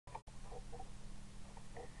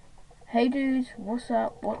Hey dudes, what's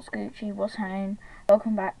up, what's Gucci, what's happening?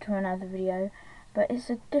 Welcome back to another video, but it's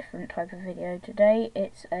a different type of video. Today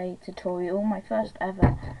it's a tutorial, my first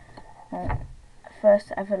ever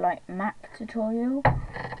like Mac tutorial.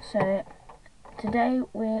 So today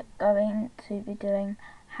we're going to be doing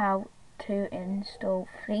how to install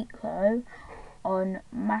Fliqlo on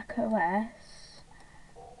MacOSX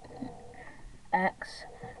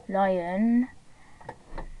Lion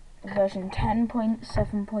version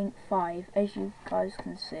 10.7.5, as you guys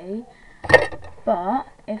can see. But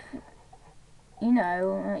if you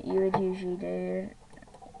know what you would usually do,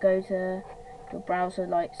 go to your browser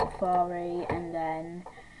like Safari and then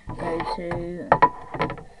go to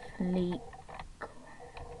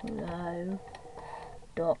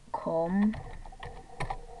fliqlo.com.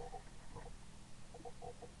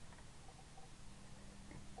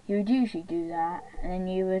 You would usually do that, and then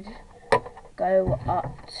you would go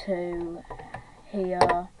up to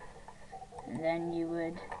here, and then you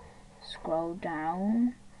would scroll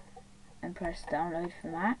down and press download for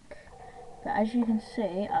Mac. But as you can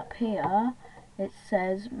see up here, it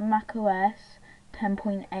says macOS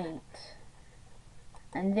 10.8,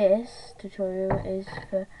 and this tutorial is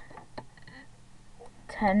for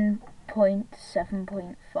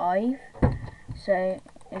 10.7.5. so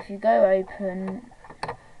if you go open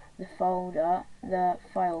the folder, the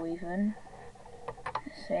file even,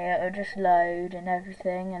 so it'll just load and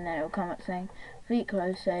everything, and then it'll come up saying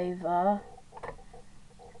Fliqlo saver,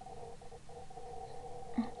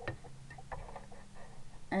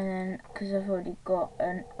 and then because I've already got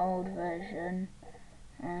an old version,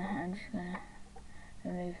 I'm just gonna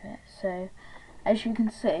remove it. So as you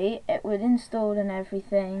can see, it would install and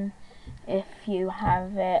everything if you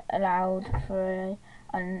have it allowed for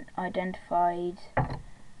an unidentified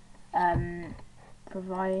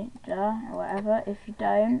provider or whatever. If you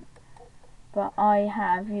don't, but I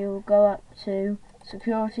have, you'll go up to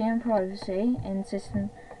security and privacy in system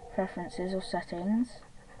preferences or settings,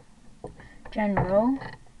 general,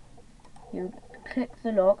 you click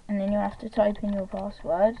the lock, and then you have to type in your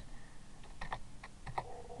password,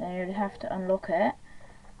 then you'll have to unlock it,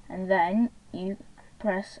 and then you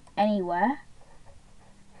press anywhere,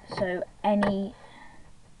 so any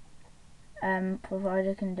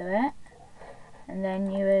provider can do it, and then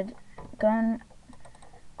you would go on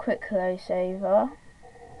Fliqlo saver,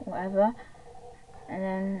 whatever, and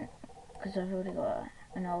then because I've already got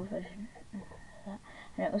an old version, and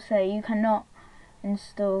it will say you cannot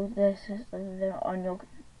install this on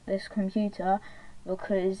this computer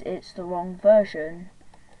because it's the wrong version.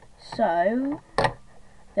 So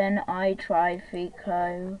then I tried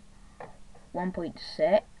Fliqlo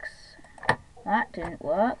 1.6, that didn't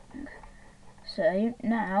work. So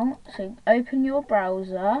now, open your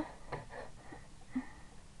browser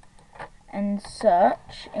and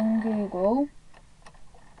search in Google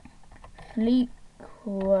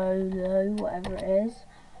Fliqlo, whatever it is,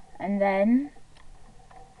 and then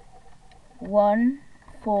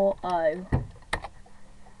 140.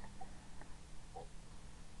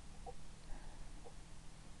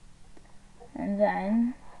 And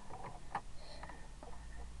then,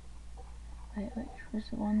 wait, which was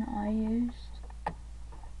the one that I used?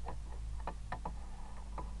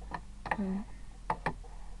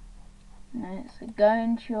 So go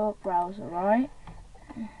into your browser, right?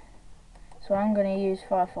 So I'm going to use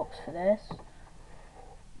Firefox for this.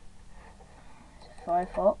 So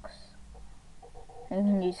Firefox. You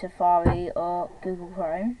can use Safari or Google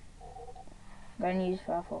Chrome. I'm going to use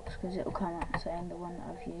Firefox because it will come up saying the one that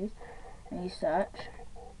I've used. And you search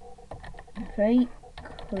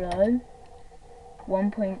Fliqlo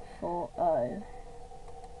 1.40.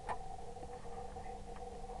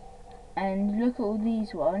 And look at all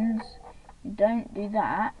these ones. You don't do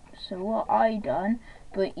that. So what I done,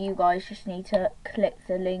 but you guys just need to click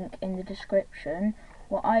the link in the description.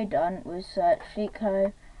 What I done was search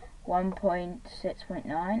Fliqlo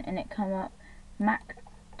 1.6.9, and it come up Mac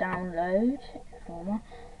download, and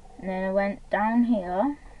then I went down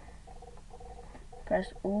here,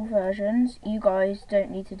 press all versions. You guys don't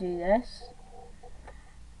need to do this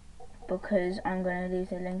because I'm going to leave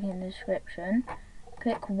the link in the description.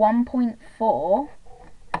 Click 1.4,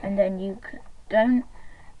 and then you don't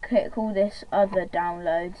click all this other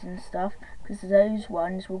downloads and stuff, because those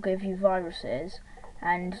ones will give you viruses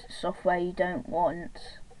and software you don't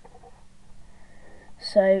want.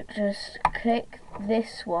 So just click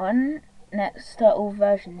this one next to all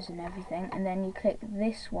versions and everything, and then you click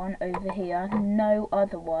this one over here, no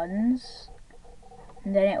other ones,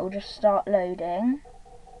 and then it will just start loading.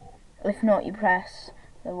 If not, you press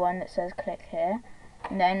the one that says click here,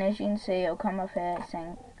 and then as you can see, it'll come up here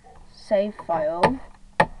saying save file,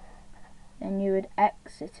 then you would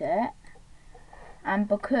exit it, and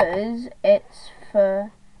because it's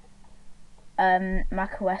for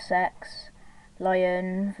MacOSX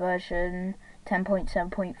Lion version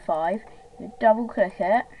 10.7.5, you double click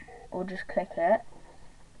it, or just click it,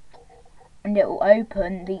 and it will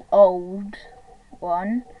open the old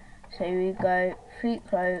one. So you go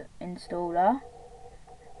Fliqlo installer,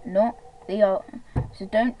 not the old. So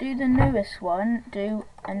don't do the newest one, do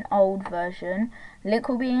an old version. Link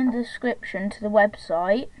will be in the description to the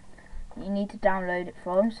website you need to download it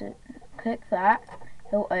from. So click that,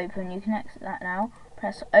 it'll open. You can exit that now.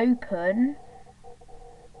 Press open,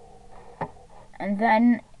 and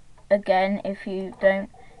then again, if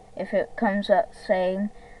it comes up saying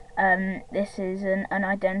this is an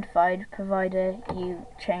unidentified provider, you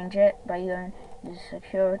change it by going to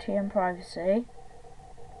security and privacy.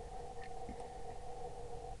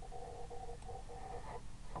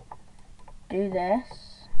 Do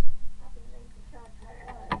this.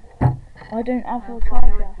 I don't have your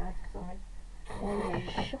charger.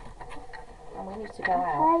 And we need to go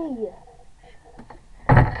out.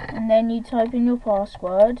 Hey. And then you type in your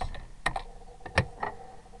password.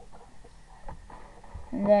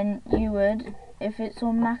 And then you would, if it's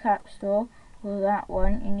on Mac App Store or that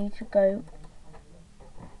one, you need to go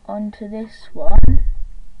onto this one.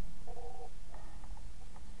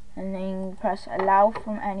 And then you press allow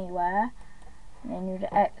from anywhere. And then you would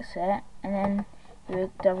exit. And then you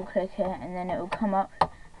would double click it. And then it will come up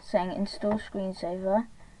saying install screensaver.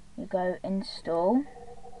 You go install.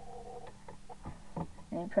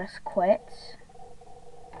 And you press quit.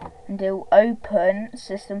 And it will open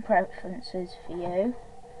system preferences for you.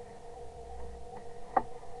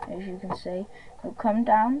 As you can see, it will come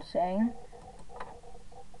down saying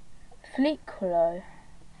Fliqlo,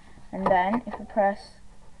 and then if you press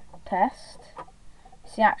test,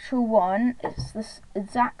 it's the actual one. It's the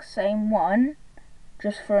exact same one,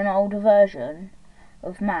 just for an older version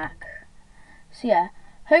of Mac. So yeah,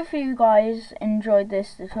 hopefully you guys enjoyed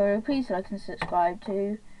this tutorial. Please like and subscribe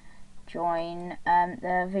to join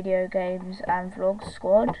the video games and vlogs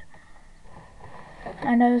squad,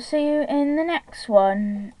 and I will see you in the next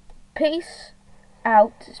one. Peace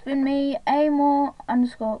out. It's been me,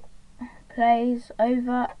 Amor_plays,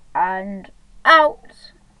 over and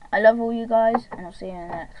out. I love all you guys, and I'll see you in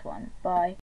the next one. Bye.